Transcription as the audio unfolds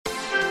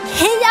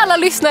alla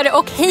lyssnare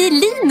och hej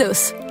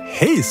Linus!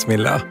 Hej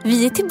Smilla!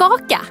 Vi är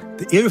tillbaka.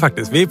 Det är vi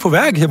faktiskt. Vi är på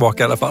väg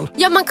tillbaka i alla fall.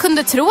 Ja, man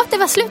kunde tro att det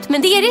var slut,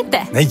 men det är det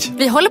inte. Nej.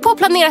 Vi håller på att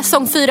planera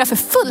säsong 4 för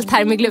fullt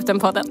här med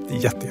Glutenpodden. Det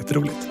är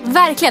jätteroligt.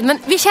 Verkligen, men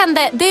vi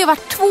kände, det har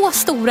varit 2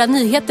 stora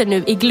nyheter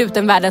nu i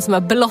glutenvärlden som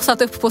har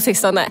blossat upp på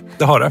sistone.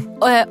 Det har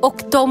det.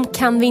 Och de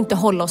kan vi inte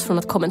hålla oss från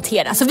att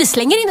kommentera. Så vi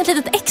slänger in ett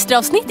litet extra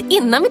avsnitt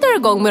innan vi drar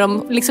igång med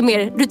de liksom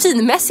mer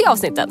rutinmässiga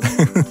avsnitten.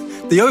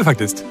 Det gör vi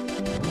faktiskt.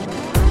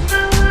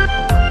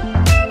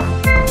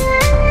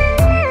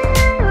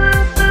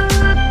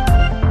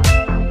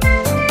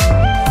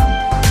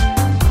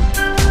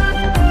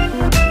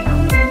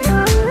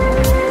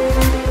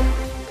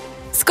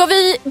 Ska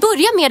vi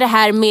börja med det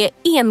här med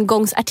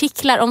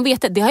engångsartiklar om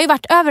vete? Det har ju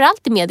varit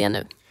överallt i media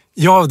nu.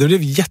 Ja, det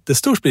blev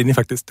jättestor spridning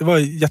faktiskt. Det var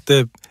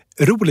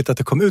jätteroligt att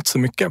det kom ut så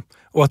mycket.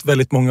 Och att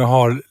väldigt många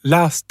har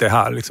läst det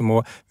här. Liksom.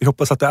 Och vi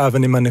hoppas att det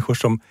även är människor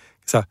som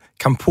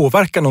kan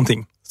påverka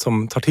någonting.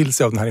 Som tar till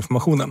sig av den här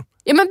informationen.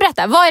 Ja, men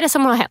berätta, vad är det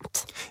som har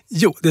hänt?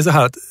 Jo, det är så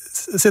här att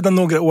sedan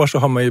några år så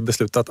har man ju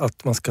beslutat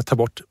att man ska ta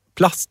bort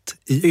plast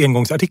i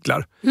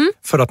engångsartiklar.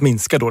 För att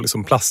minska då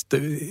liksom plast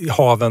i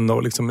haven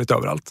och liksom lite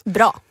överallt.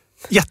 Bra.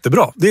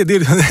 Jättebra. Det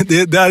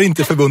är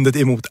inte förbundet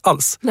emot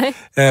alls. Nej.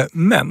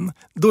 Men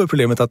då är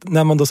problemet att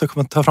när man då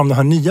ska ta fram de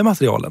här nya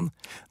materialen,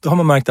 då har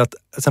man märkt att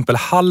till exempel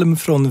halm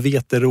från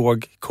vete,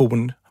 råg,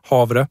 korn,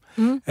 havre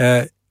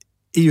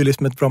är ju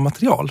liksom ett bra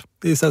material.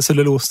 Det är så här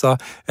cellulosa.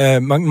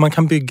 Man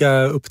kan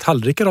bygga upp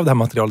tallrikar av det här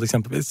materialet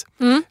exempelvis.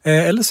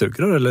 Eller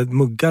sugrör eller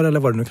muggar eller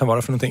vad det nu kan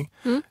vara för någonting.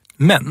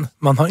 Men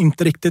man har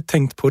inte riktigt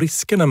tänkt på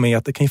riskerna med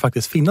att det kan ju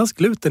faktiskt finnas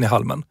gluten i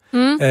halmen.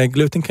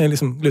 Gluten kan ju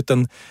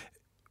liksom,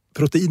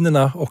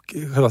 proteinerna och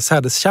själva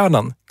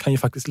sädeskärnan kan ju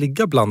faktiskt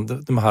ligga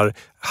bland de här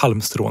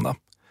halmstråna.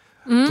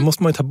 Då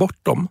måste man ju ta bort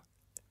dem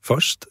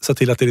först, så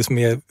till att det liksom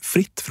är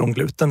fritt från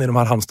gluten i de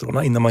här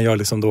halmstråna innan man gör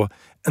liksom då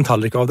en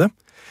tallrik av det.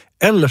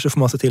 Eller så får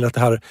man se till att det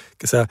här,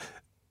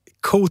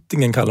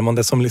 coatingen kallar man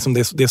det, som liksom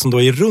det som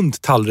då är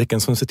runt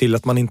tallriken, som ser till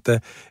att man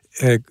inte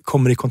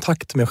kommer i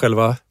kontakt med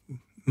själva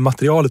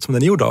materialet som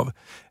den är gjord av.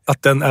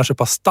 Att den är så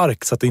pass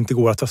stark så att det inte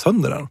går att ta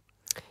sönder den.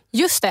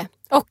 Just det.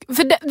 Och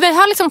vi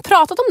har liksom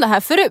pratat om det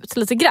här förut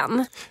lite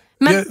grann.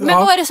 Men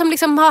vad är det som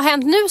liksom har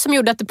hänt nu som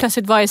gjorde att det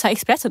plötsligt var i så här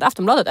Expressen,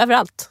 Aftonbladet,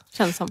 överallt,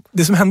 känns som?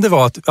 Det som hände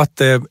var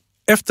att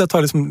efter att ha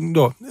liksom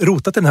då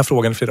rotat den här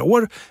frågan i flera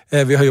år,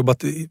 vi har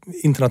jobbat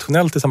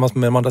internationellt tillsammans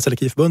med de andra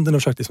celiakiförbunden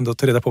och försökt liksom då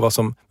ta reda på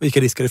vilka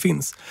risker det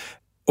finns.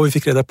 Och vi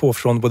fick reda på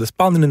från både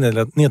Spanien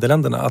och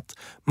Nederländerna att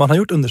man har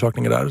gjort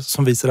undersökningar där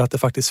som visar att det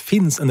faktiskt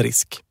finns en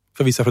risk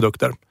för vissa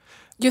produkter.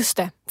 Just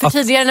det. För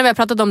tidigare när vi har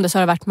pratat om det så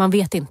har det varit, man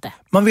vet inte.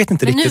 Man vet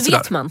inte riktigt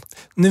sådär. Men nu vet man.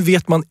 Nu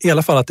vet man i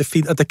alla fall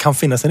att det kan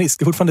finnas en risk.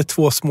 Det är fortfarande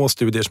 2 små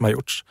studier som har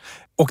gjorts.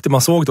 Och det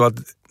man såg då att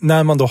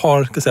när man då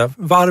har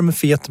varm,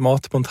 fet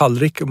mat på en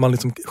tallrik och man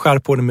liksom skär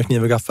på den med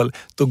kniv och gaffel,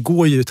 då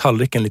går ju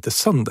tallriken lite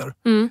sönder.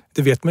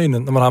 Det vet man ju när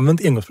man har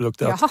använt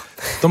engångsprodukter. Att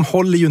de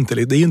håller ju inte,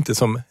 det är ju inte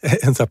som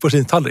en så här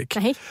porslinstallrik.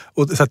 Nej.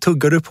 Och så här,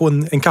 tuggar du på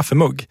en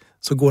kaffemugg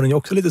så går den ju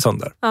också lite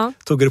sönder. Ja.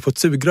 Tuggar du på ett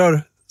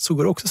sugrör så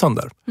går det också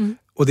sönder.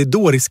 Och det är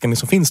då risken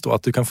som finns då,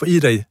 att du kan få i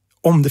dig,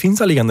 om det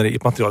finns allergener i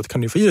materialet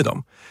kan du få i dig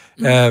dem.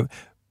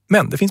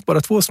 Men det finns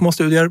bara 2 små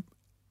studier.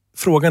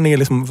 Frågan är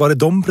liksom, var det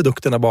de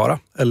produkterna bara?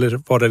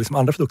 Eller var det liksom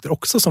andra produkter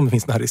också som det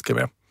finns den här risken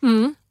med?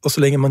 Och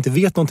så länge man inte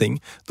vet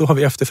någonting, då har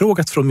vi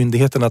efterfrågat från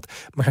myndigheten att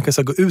man kanske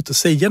ska gå ut och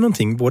säga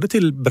någonting, både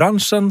till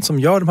branschen som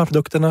gör de här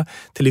produkterna,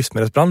 till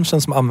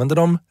livsmedelsbranschen som använder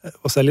dem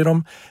och säljer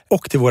dem,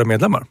 och till våra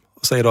medlemmar.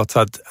 Och säga då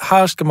att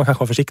här ska man kanske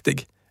vara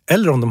försiktig.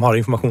 Eller om de har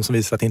information som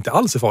visar att det inte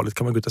alls är farligt,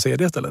 kan man gå ut och säga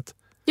det istället.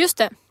 Just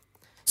det.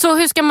 Så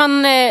hur ska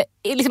man,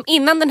 liksom,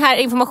 innan den här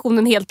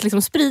informationen helt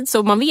liksom sprids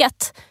och man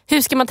vet,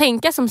 hur ska man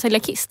tänka som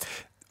celiakist?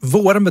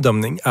 Vår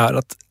bedömning är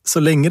att så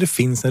länge det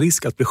finns en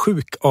risk att bli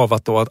sjuk av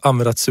att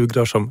använda ett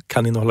sugrör som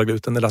kan innehålla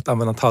gluten, eller att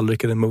använda en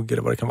tallrik eller en mugg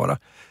eller vad det kan vara,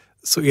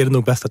 så är det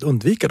nog bäst att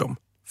undvika dem.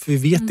 För vi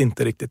vet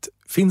inte riktigt.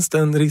 Finns det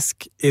en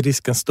risk? Är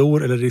risken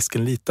stor eller är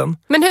risken liten?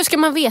 Men hur ska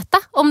man veta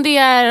om det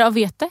är av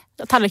vete?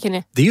 Tallriken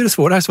är? Det är ju det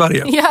svåra här i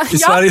Sverige.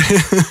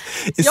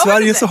 I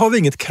Sverige så har vi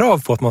inget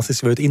krav på att man ska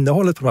skriva ut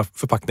innehållet på de här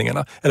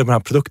förpackningarna. Eller på de här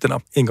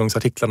produkterna,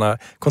 engångsartiklarna.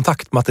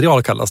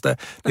 Kontaktmaterial kallas det.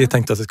 Det är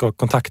tänkt att det ska ha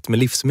kontakt med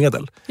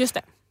livsmedel. Just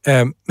det.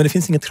 Men det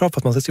finns inget krav på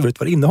att man ska skriva ut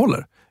vad det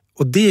innehåller.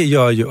 Och det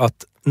gör ju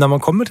att när man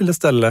kommer till ett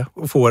ställe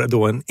och får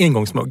då en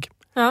engångsmugg,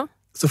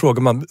 så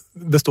frågar man,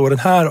 består den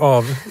här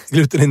av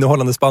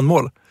gluteninnehållande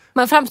spannmål?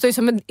 Man framstår ju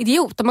som en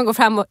idiot om man går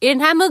fram och, är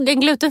den här muggen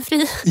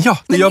glutenfri? Ja,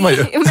 det gör man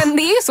ju. Men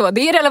det är ju så,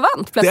 det är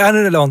relevant. Det är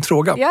en relevant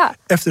fråga. Ja.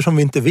 Eftersom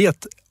vi inte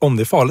vet om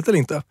det är farligt eller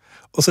inte.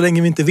 Och så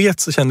länge vi inte vet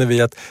så känner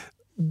vi att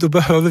då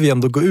behöver vi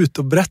ändå gå ut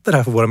och berätta det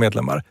här för våra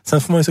medlemmar.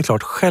 Sen får man ju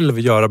såklart själv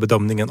göra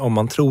bedömningen om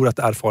man tror att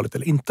det är farligt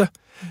eller inte.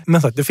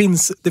 Men så att det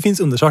finns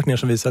undersökningar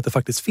som visar att det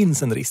faktiskt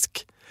finns en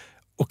risk.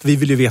 Och vi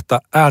vill ju veta,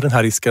 är den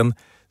här risken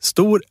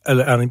stor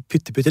eller är den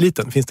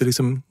pytteliten? Finns det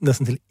liksom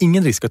nästan till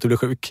ingen risk att du blir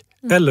sjuk?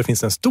 Eller finns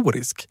det en stor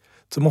risk?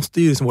 Så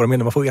måste ju liksom våra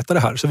medlemmar få veta det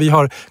här. Så vi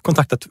har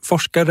kontaktat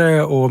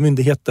forskare och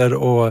myndigheter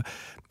och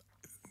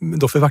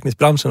då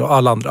förpackningsbranschen och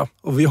alla andra.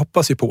 Och vi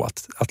hoppas ju på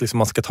att liksom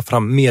man ska ta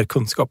fram mer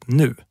kunskap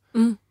nu.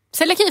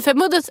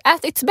 Celiakiförbundet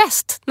at its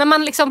best. När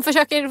man liksom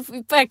försöker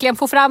verkligen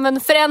få fram en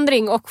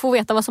förändring och få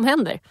veta vad som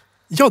händer.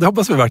 Ja, det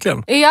hoppas vi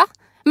verkligen. Ja,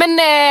 men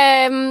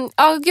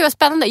gud vad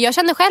spännande. Jag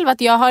känner själv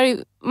att jag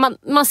har...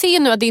 Man ser ju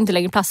nu att det inte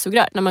längre är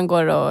plastsugrör när man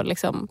går och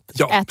liksom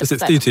äter. Precis,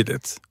 det är ju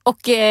tydligt.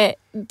 Och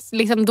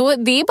liksom då,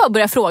 det är bara att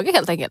börja fråga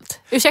helt enkelt.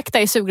 Ursäkta,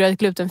 är sugröret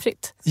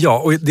glutenfritt? Ja,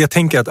 och det jag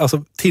tänker att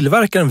alltså,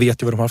 tillverkaren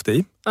vet ju vad de har haft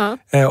i.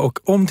 Och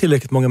om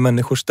tillräckligt många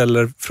människor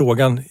ställer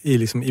frågan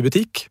i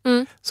butik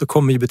så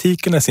kommer ju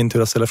butikerna i sin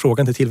tur att ställa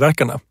frågan till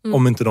tillverkarna.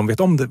 Om inte de vet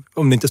om det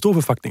inte står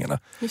på förpackningarna.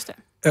 Just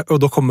det. Och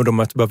då kommer de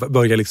att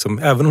börja, liksom,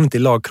 även om det inte är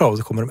lagkrav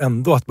så kommer de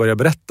ändå att börja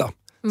berätta.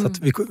 Så att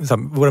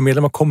våra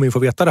medlemmar kommer ju få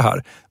veta det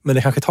här. Men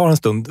det kanske tar en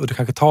stund och det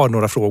kanske tar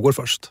några frågor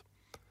först.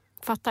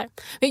 Fattar.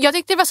 Jag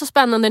tyckte det var så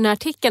spännande den här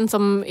artikeln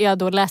som jag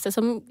då läste,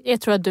 som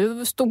jag tror att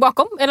du stod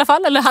bakom i alla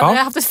fall, eller hade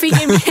haft ett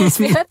finger med i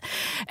spelet.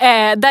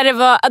 Där det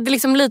var att det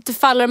liksom lite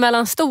faller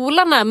mellan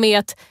stolarna med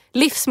att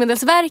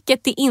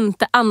Livsmedelsverket är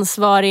inte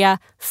ansvariga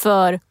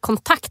för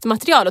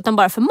kontaktmaterial utan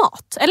bara för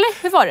mat.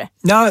 Eller hur var det?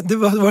 Ja, det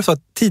var så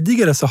att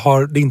tidigare så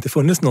har det inte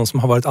funnits någon som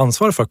har varit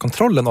ansvarig för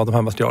kontrollen av de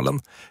här materialen.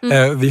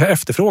 Vi har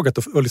efterfrågat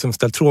och liksom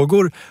ställt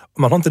frågor och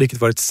man har inte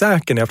riktigt varit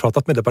säker när jag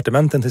pratat med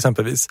departementen till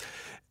exempelvis.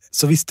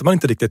 Så visste man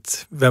inte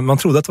riktigt vem man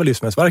trodde att det var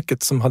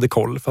Livsmedelsverket som hade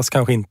koll, fast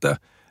kanske inte.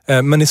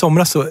 Men i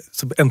somras så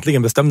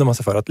äntligen bestämde man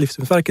sig för att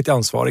Livsmedelsverket är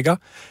ansvariga.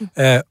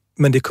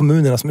 Men det är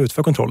kommunerna som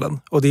utför kontrollen.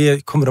 Och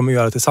det kommer de att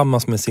göra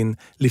tillsammans med sin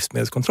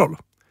livsmedelskontroll.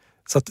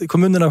 Så att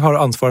kommunerna har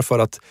ansvar för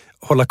att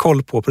hålla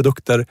koll på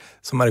produkter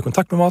som är i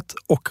kontakt med mat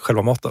och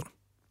själva maten.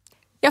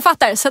 Jag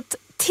fattar, så att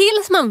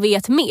tills man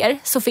vet mer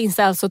så finns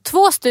det alltså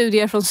 2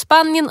 studier från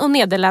Spanien och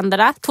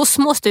Nederländerna, 2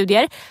 små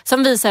studier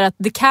som visar att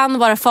det kan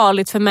vara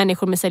farligt för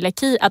människor med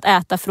celiaki att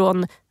äta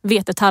från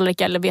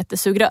vetetallrikar eller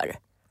vetesugrör.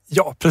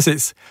 Ja,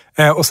 precis.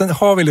 Och sen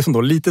har vi liksom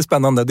då lite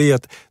spännande, det är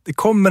att det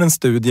kommer en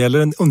studie eller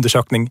en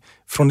undersökning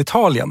från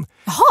Italien.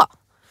 Jaha!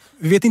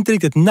 Vi vet inte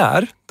riktigt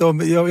när.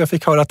 Jag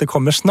fick höra att det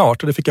kommer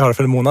snart och det fick jag höra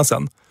för en månad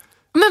sedan.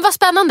 Men vad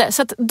spännande,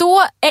 så att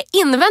då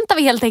inväntar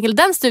vi helt enkelt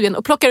den studien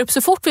och plockar upp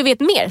så fort vi vet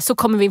mer så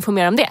kommer vi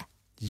informera om det.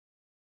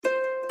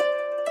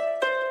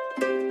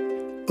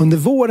 Under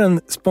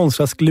våren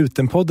sponsras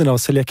Glutenpodden av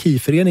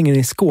Celiakiföreningen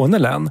i Skåne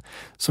län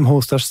som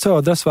hostar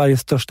södra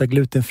Sveriges största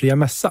glutenfria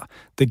mässa,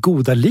 Det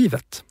goda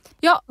livet.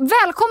 Ja,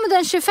 välkommen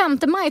den 25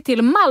 maj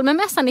till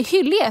Malmömässan i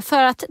Hyllie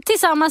för att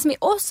tillsammans med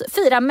oss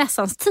fira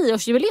mässans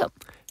 10-årsjubileum.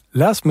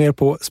 Läs mer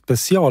på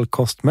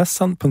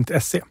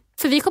specialkostmässan.se.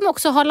 För vi kommer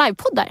också ha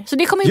livepodd där, så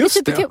det kommer ju bli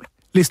superkul. Det.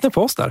 Lyssna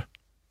på oss där.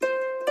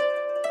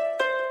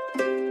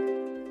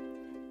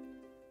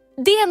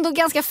 Det är ändå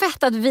ganska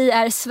fett att vi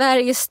är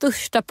Sveriges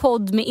största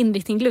podd med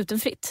inriktning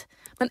glutenfritt.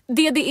 Men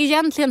det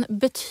egentligen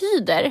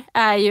betyder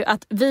är ju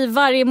att vi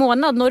varje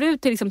månad når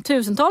ut till liksom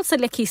tusentals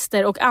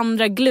celiakister och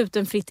andra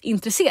glutenfritt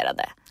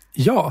intresserade.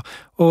 Ja,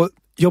 och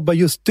jobbar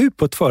just du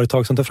på ett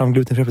företag som tar fram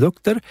glutenfria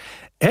produkter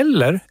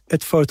eller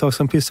ett företag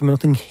som pysslar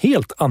med något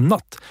helt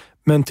annat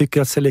men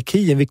tycker att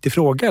celiaki är en viktig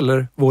fråga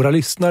eller våra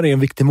lyssnare är en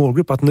viktig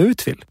målgrupp att nå ut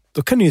till,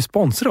 då kan ni ju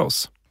sponsra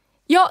oss.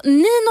 Ja, ni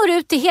når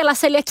ut till hela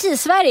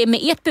Celiaki-Sverige med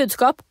ert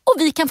budskap och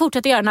vi kan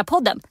fortsätta göra den här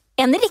podden.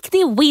 En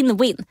riktig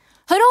win-win.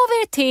 Hör av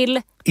er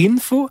till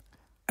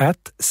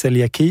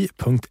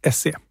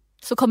info@celiaki.se.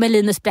 Så kommer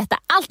Linus berätta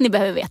allt ni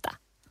behöver veta.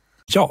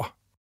 Ja.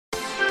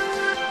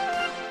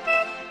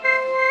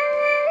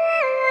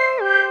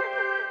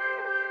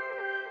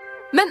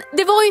 Men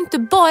det var ju inte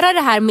bara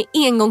det här med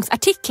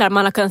engångsartiklar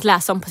man har kunnat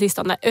läsa om på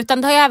sistone,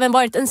 utan det har ju även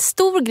varit en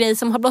stor grej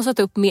som har blossat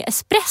upp med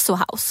Espresso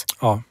House.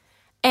 Ja.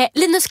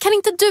 Linus, kan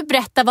inte du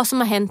berätta vad som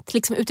har hänt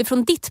liksom,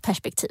 utifrån ditt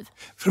perspektiv?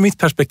 Från mitt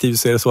perspektiv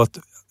så är det så att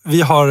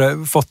vi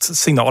har fått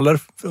signaler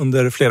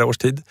under flera års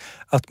tid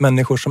att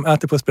människor som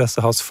äter på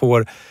Espresso House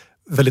får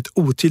väldigt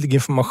otydlig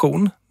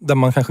information där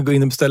man kanske går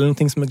in och beställer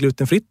någonting som är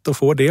glutenfritt och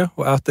får det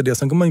och äter det.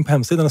 Sen går man in på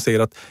hemsidan och säger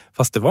att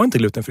fast det var inte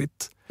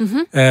glutenfritt.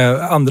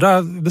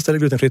 Andra beställer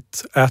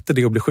glutenfritt, äter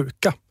det och blir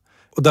sjuka.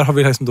 Och där har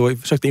vi liksom då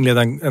försökt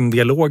inleda en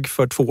dialog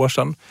för 2 år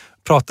sedan.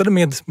 Pratade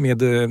med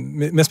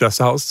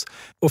Espresso House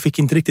och fick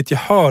inte riktigt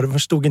gehör,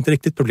 förstod inte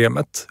riktigt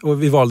problemet.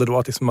 Och vi valde då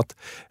att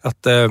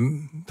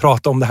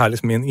prata om det här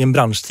liksom i en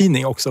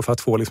branschtidning också för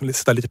att få liksom,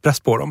 sätta lite press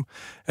på dem.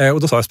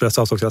 Och då sa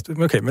Espresso House också att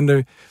men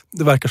det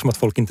verkar som att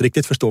folk inte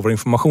riktigt förstår vår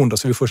information då,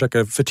 så vi får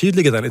försöka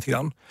förtydliga den lite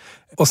grann.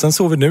 Och sen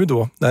såg vi nu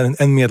då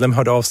när en medlem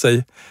hörde av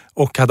sig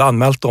och hade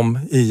anmält dem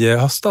i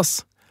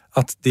höstas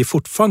att det är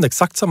fortfarande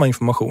exakt samma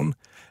information.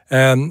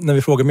 När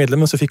vi frågade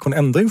medlemmen så fick hon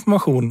ändå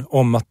information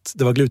om att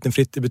det var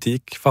glutenfritt i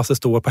butik fast det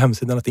står på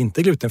hemsidan att det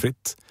inte är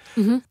glutenfritt.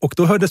 Och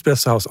då hörde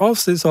Espresso House av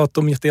sig och sa att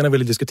de jättegärna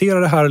ville diskutera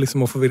det här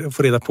liksom, och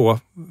få reda på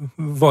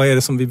vad är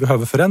det som vi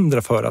behöver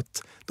förändra för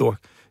att då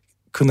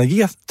kunna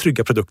ge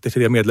trygga produkter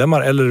till deras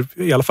medlemmar eller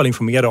i alla fall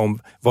informera om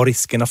var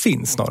riskerna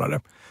finns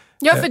snarare.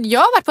 Ja, för jag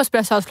har varit på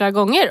Espresso House flera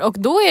gånger och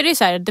då är det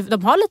så här,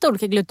 de har lite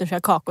olika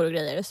glutenfria kakor och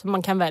grejer som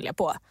man kan välja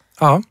på.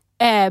 Ja.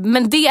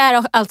 Men det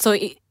är alltså,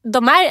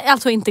 de är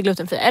alltså inte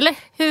glutenfria, eller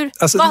hur?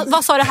 Alltså,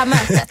 vad sa det här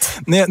mötet?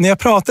 när jag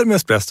pratade med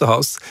Espresso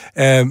House...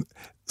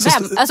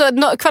 Vem? Alltså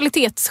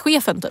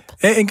kvalitetschefen typ?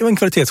 En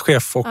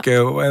kvalitetschef och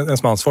en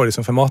som är ansvarig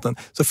för maten.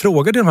 Så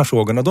frågade de här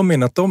frågorna och de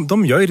menar att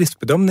de gör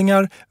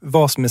riskbedömningar,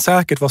 vad som är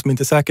säkert, vad som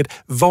inte är säkert,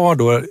 var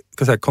då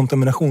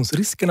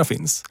kontaminationsriskerna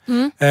finns.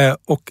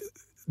 Och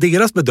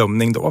deras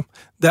bedömning då,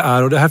 det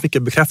är, och det här fick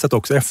jag bekräftat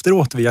också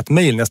efteråt via ett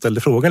mejl när jag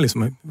ställde frågan,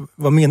 liksom,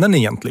 vad menar ni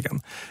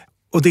egentligen?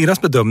 Och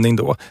deras bedömning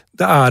då,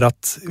 det är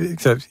att,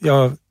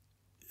 jag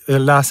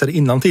läser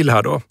innantill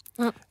här då,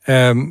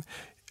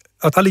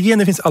 att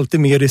allergener finns alltid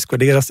mer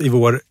riskvärderas i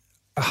vår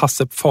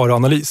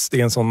HACCP-faroanalys. Det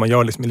är en sån man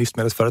gör liksom i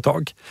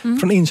livsmedelsföretag.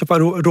 Från inköp av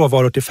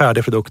råvaror till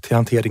färdig produkt till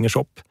hantering i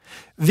shop.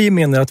 Vi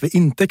menar att vi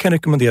inte kan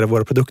rekommendera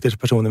våra produkter till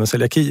personer med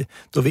celiaki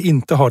då vi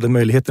inte har den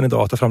möjligheten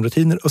idag att ta fram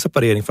rutiner och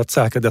separering för att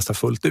säkra dessa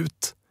fullt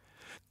ut.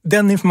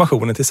 Den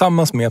informationen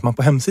tillsammans med att man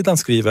på hemsidan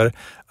skriver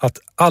att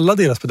alla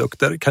deras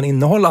produkter kan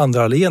innehålla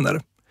andra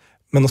allergener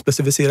men de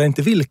specificerar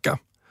inte vilka.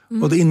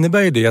 Och det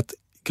innebär ju det att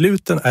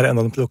gluten är en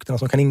av de produkterna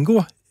som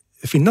kan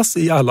finnas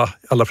i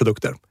alla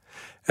produkter.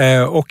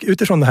 Och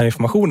utifrån den här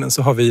informationen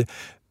så har vi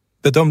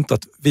bedömt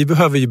att vi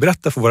behöver ju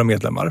berätta för våra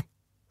medlemmar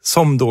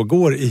som då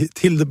går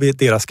till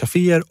deras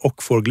kaféer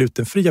och får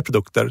glutenfria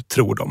produkter,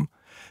 tror de.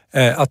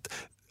 Att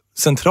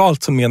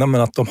centralt så menar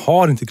man att de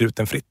har inte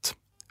glutenfritt.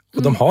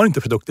 Och de har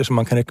inte produkter som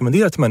man kan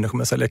rekommendera till människor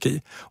med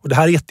celiaki. Och det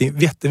här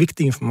är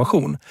jätteviktig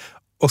information.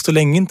 Och så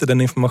länge inte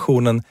den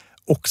informationen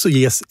också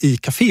ges i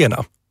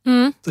kaféerna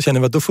så känner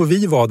vi att då får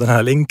vi vara den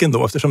här länken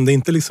då, eftersom det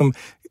inte liksom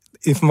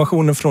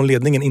informationen från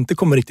ledningen inte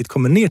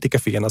kommer ner till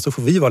kaféerna, så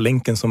får vi vara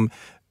länken som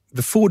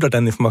befordrar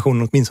den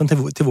informationen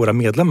åtminstone till våra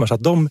medlemmar så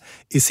att de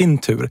i sin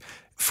tur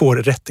får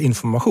rätt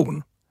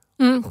information.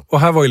 Och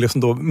här var ju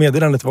liksom då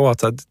meddelandet var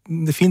att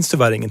det finns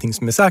tyvärr ingenting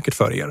som är säkert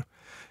för er.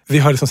 Vi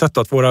har liksom sett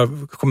att våra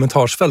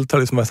kommentarsfält har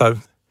liksom så här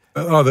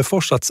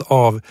överforsats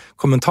av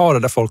kommentarer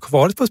där folk har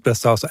varit på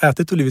Espresso House och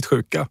ätit och blivit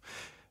sjuka.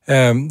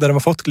 Där de har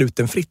fått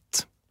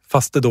glutenfritt.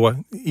 Fast det då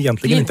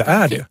egentligen inte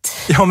är det.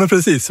 Ja, men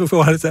precis. Vi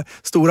får ha lite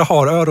stora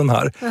haröron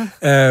här.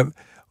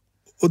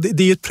 Och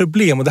det är ju ett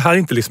problem. Och det här är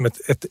inte liksom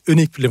ett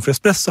unikt problem för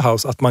Espresso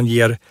House att man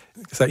ger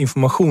så här,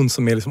 information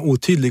som är liksom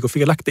otydlig och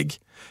felaktig.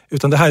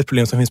 Utan det här är ett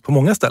problem som finns på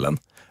många ställen.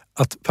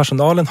 Att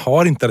personalen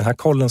har inte den här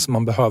kollen som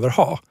man behöver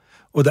ha.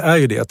 Och det är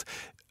ju det att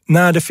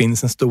när det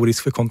finns en stor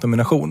risk för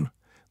kontamination,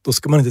 då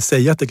ska man inte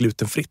säga att det är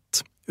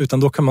glutenfritt. Utan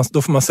då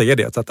får man säga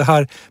det. Att det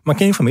här, man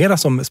kan informera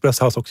som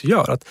Espresso House också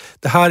gör. Att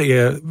det här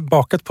är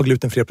bakat på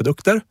glutenfria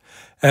produkter.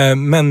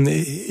 Men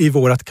i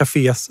vårat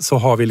café så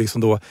har vi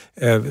liksom då,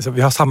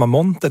 vi har samma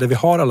monter där vi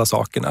har alla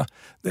sakerna.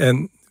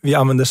 Vi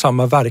använder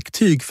samma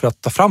verktyg för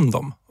att ta fram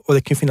dem. Och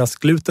det kan finnas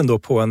gluten då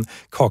på en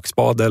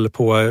kakspad eller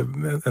på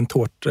en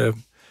tårt,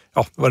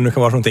 vad det nu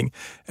kan vara för någonting.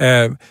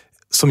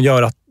 Som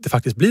gör att det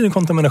faktiskt blir en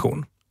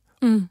kontamination.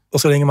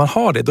 Och så länge man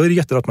har det, då är det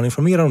jättebra att man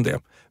informerar om det.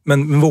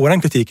 Men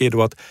våran kritik är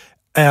då att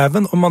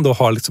även om man då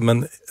har liksom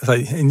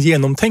en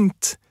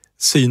genomtänkt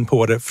syn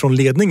på det från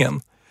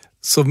ledningen,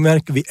 så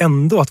märker vi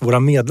ändå att våra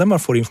medlemmar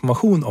får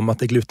information om att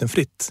det är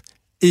glutenfritt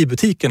i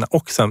butikerna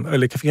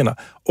eller kaféerna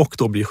och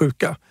då blir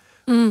sjuka.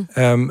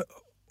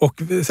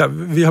 Och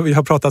vi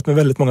har pratat med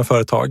väldigt många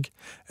företag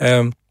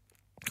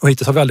och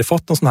hittills har vi aldrig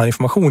fått någon sån här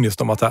information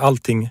just om att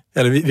allting,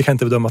 eller vi kan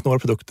inte bedöma att några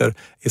produkter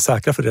är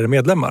säkra för deras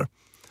medlemmar.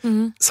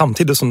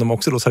 Samtidigt som de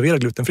också då serverar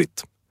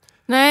glutenfritt.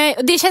 Nej,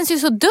 det känns ju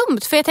så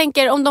dumt, för jag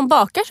tänker om de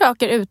bakar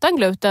saker utan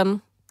gluten,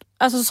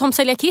 alltså som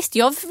celiakist,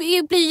 jag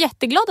blir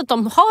jätteglad att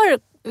de har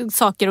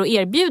saker att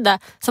erbjuda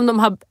som de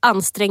har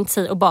ansträngt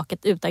sig och bakat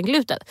utan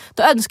gluten.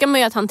 Då önskar man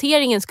ju att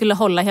hanteringen skulle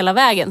hålla hela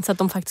vägen så att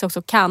de faktiskt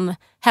också kan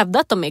hävda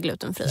att de är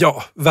glutenfria.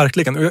 Ja,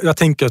 verkligen. Jag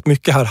tänker att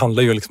mycket här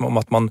handlar ju liksom om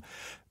att man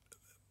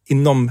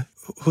inom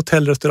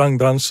hotell- och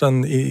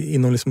restaurangbranschen,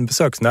 inom liksom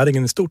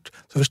besöksnäringen i stort,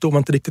 så förstår man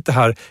inte riktigt det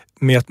här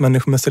med att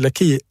människor med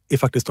celiaki är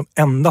faktiskt de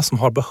enda som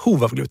har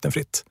behov av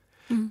glutenfritt.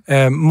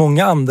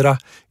 Många andra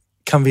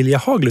kan vilja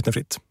ha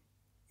glutenfritt,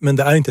 men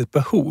det är inte ett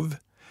behov.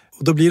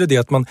 Och då blir det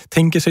att man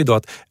tänker sig då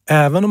att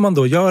även om man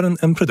då gör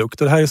en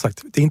produkt, och det här är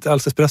sagt, det är inte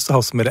alls Espresso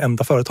House som är det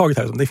enda företaget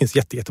här, det finns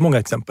jättemånga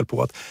exempel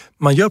på att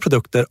man gör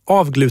produkter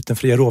av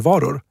glutenfria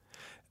råvaror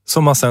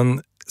som man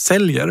sen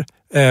säljer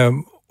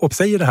och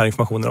säger den här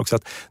informationen också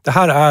att det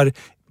här är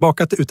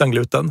bakat utan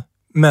gluten,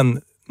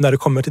 men när det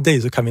kommer till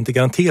dig så kan vi inte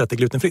garantera att det är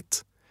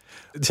glutenfritt.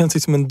 Det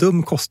känns som en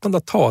dum kostnad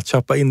att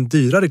köpa in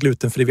dyrare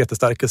glutenfri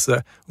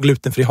vetestärkelse och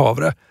glutenfri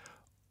havre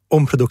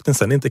om produkten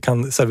sen inte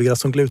kan serveras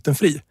som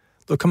glutenfri.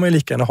 Då kan man ju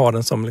lika gärna ha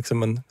den som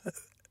liksom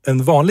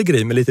en vanlig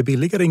grej med lite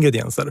billigare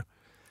ingredienser.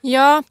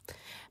 Ja,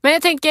 men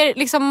jag tänker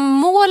liksom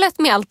målet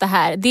med allt det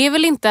här, det är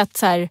väl inte att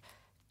så här,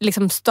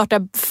 liksom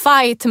starta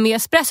fight med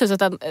Espresso,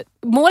 utan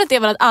målet är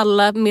väl att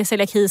alla med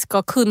celiaki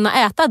ska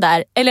kunna äta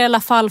där, eller i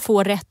alla fall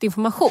få rätt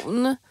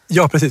information.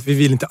 Ja, precis. Vi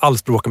vill inte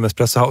alls bråka med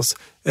Espresso House.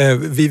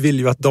 Vi vill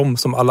ju att de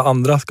som alla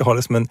andra ska ha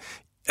liksom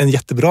en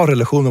jättebra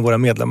relation med våra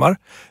medlemmar.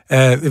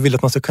 Vi vill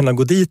att man ska kunna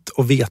gå dit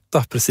och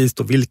veta precis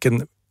då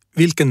vilken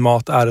vilken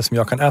mat är det som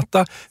jag kan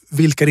äta?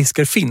 Vilka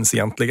risker finns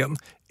egentligen?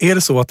 Är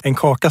det så att en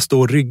kaka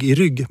står rygg i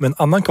rygg med en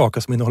annan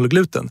kaka som innehåller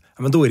gluten,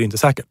 ja, men då är det inte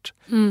säkert.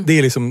 Det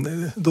är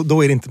liksom,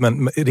 då är det inte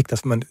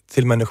riktat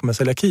till människor med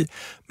celiaki.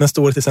 Men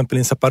står det till exempel i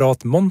en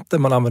separat monter,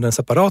 man använder en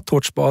separat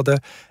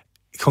tårtspade,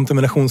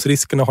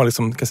 kontaminationsriskerna har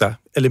liksom, kan säga,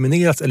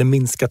 eliminerats eller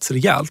minskats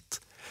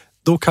rejält.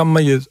 Då kan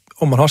man ju,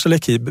 om man har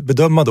celiaki,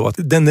 bedöma då att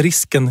den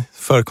risken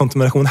för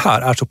kontamination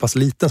här är så pass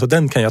liten så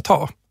den kan jag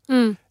ta.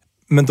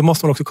 Men då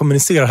måste man också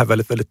kommunicera det här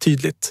väldigt, väldigt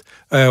tydligt.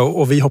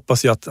 Och vi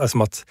hoppas ju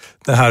att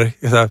det här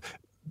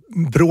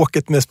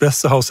bråket med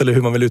Espresso House, eller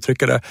hur man vill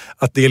uttrycka det,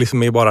 att det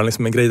liksom är bara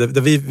liksom en grej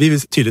där vi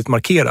vill tydligt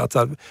markera att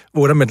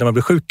våra medlemmar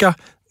blir sjuka,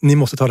 ni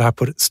måste ta det här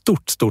på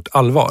stort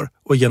allvar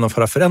och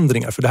genomföra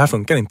förändringar, för det här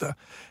funkar inte.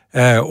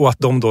 Och att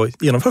de då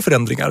genomför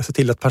förändringar, så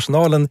till att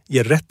personalen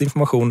ger rätt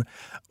information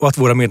och att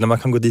våra medlemmar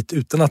kan gå dit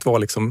utan att vara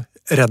liksom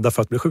rädda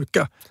för att bli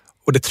sjuka.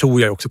 Och det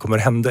tror jag också kommer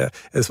hända.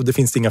 Så det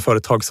finns inga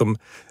företag som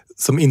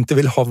inte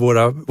vill ha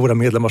våra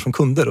medlemmar som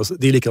kunder. Och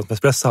det är likadant med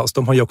Espresso House.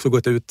 De har ju också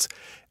gått ut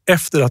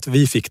efter att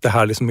vi fick det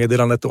här liksom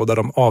meddelandet då, där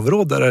de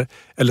avråder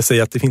eller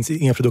säger att det finns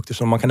inga produkter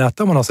som man kan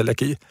äta om man har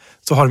celiaki.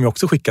 Så har de ju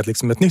också skickat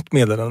liksom ett nytt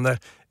meddelande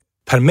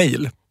per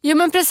mail. Jo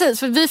men precis,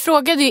 för vi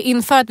frågade ju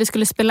inför att vi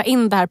skulle spela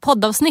in det här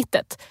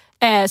poddavsnittet.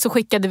 Så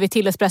skickade vi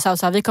till Espresso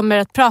House att vi kommer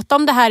att prata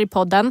om det här i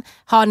podden.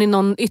 Har ni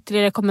någon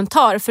ytterligare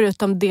kommentar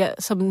förutom det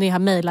som ni har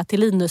mejlat till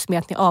Linus med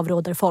att ni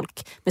avråder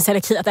folk med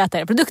celiaki att äta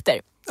era produkter?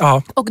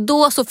 Ja. Och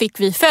då så fick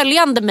vi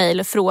följande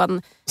mejl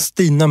från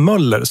Stina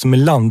Möller som är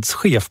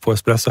landschef på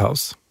Espresso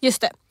House.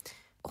 Just det.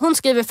 Hon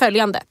skriver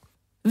följande.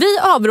 Vi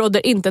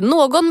avråder inte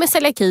någon med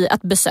celiaki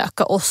att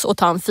besöka oss och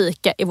ta en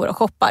fika i våra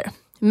shoppar.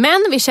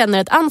 Men vi känner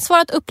ett ansvar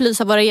att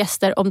upplysa våra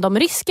gäster om de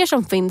risker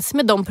som finns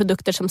med de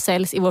produkter som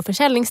säljs i vår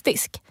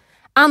försäljningsdisk.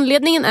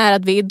 Anledningen är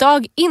att vi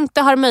idag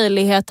inte har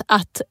möjlighet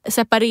att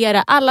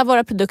separera alla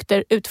våra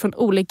produkter utifrån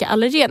olika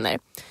allergener.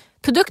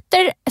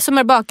 Produkter som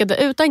är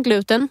bakade utan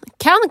gluten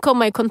kan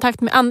komma i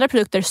kontakt med andra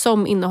produkter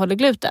som innehåller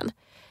gluten.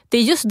 Det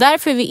är just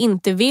därför vi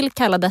inte vill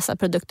kalla dessa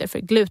produkter för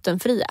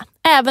glutenfria,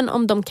 även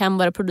om de kan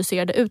vara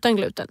producerade utan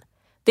gluten.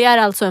 Det är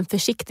alltså en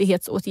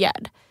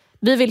försiktighetsåtgärd.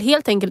 Vi vill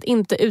helt enkelt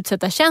inte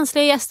utsätta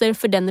känsliga gäster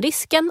för den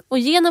risken och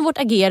genom vårt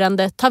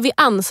agerande tar vi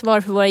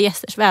ansvar för våra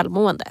gästers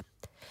välmående.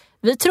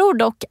 Vi tror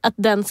dock att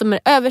den som är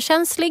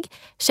överkänslig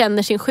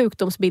känner sin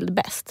sjukdomsbild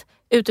bäst.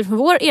 Utifrån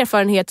vår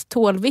erfarenhet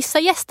tål vissa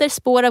gäster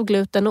spår av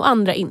gluten och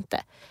andra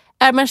inte.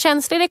 Är man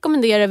känslig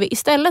rekommenderar vi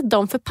istället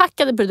de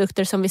förpackade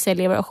produkter som vi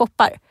säljer i våra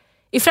shoppar.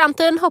 I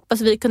framtiden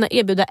hoppas vi kunna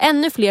erbjuda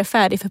ännu fler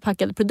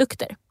färdigförpackade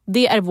produkter.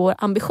 Det är vår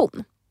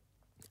ambition.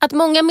 Att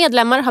många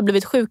medlemmar har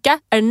blivit sjuka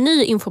är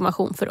ny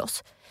information för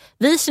oss.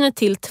 Vi känner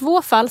till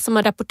 2 fall som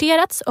har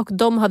rapporterats och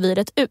de har vi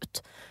rätt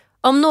ut.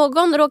 Om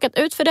någon råkat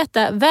ut för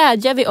detta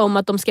vädjar vi om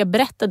att de ska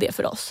berätta det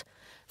för oss.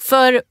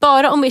 För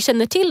bara om vi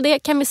känner till det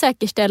kan vi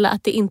säkerställa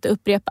att det inte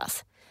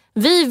upprepas.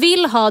 Vi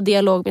vill ha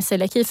dialog med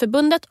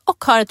Celiakiförbundet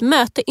och har ett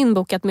möte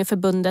inbokat med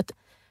förbundet.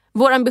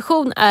 Vår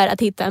ambition är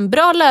att hitta en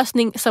bra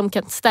lösning som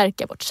kan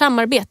stärka vårt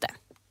samarbete.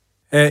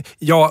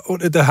 Ja, och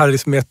det här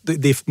är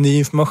det är ny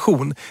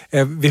information.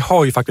 Vi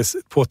har ju faktiskt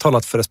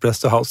påtalat för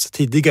Espresso House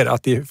tidigare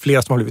att det är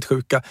flera som har blivit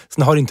sjuka.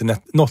 Sen har det inte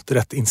nått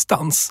rätt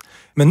instans.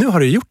 Men nu har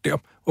det gjort det.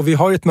 Och vi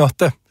har ju ett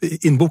möte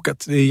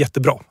inbokat. Det är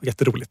jättebra,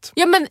 jätteroligt.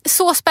 Ja, men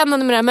så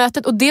spännande med det här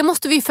mötet. Och det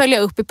måste vi följa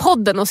upp i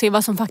podden och se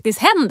vad som faktiskt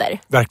händer.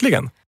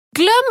 Verkligen.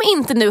 Glöm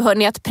inte nu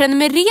hörni att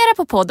prenumerera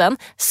på podden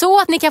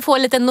så att ni kan få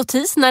en liten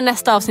notis när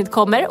nästa avsnitt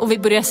kommer och vi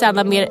börjar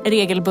sända mer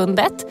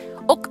regelbundet.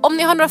 Och om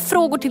ni har några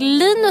frågor till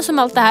Linus om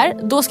allt det här,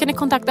 då ska ni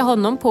kontakta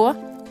honom på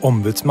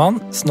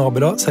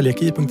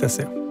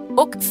ombudsman@celiaki.se.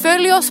 Och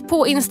följ oss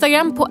på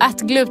Instagram på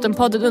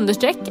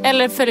 @glutenpodden_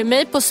 eller följ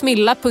mig på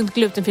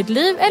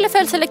smilla.glutenfrittliv eller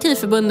följ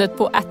Celiakiförbundet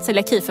på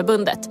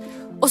 @celiakiförbundet.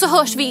 Och så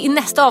hörs vi i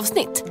nästa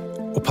avsnitt.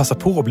 Och passa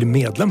på att bli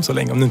medlem så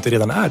länge om du inte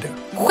redan är det.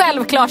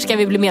 Självklart ska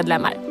vi bli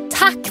medlemmar.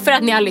 Tack för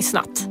att ni har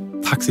lyssnat.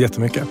 Tack så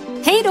jättemycket.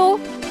 Hej då!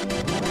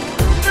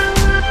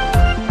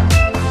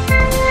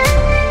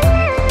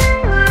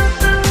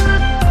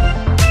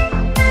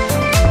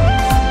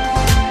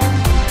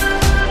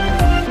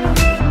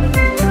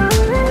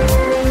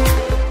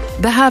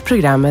 Det här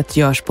programmet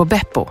görs på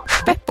Beppo.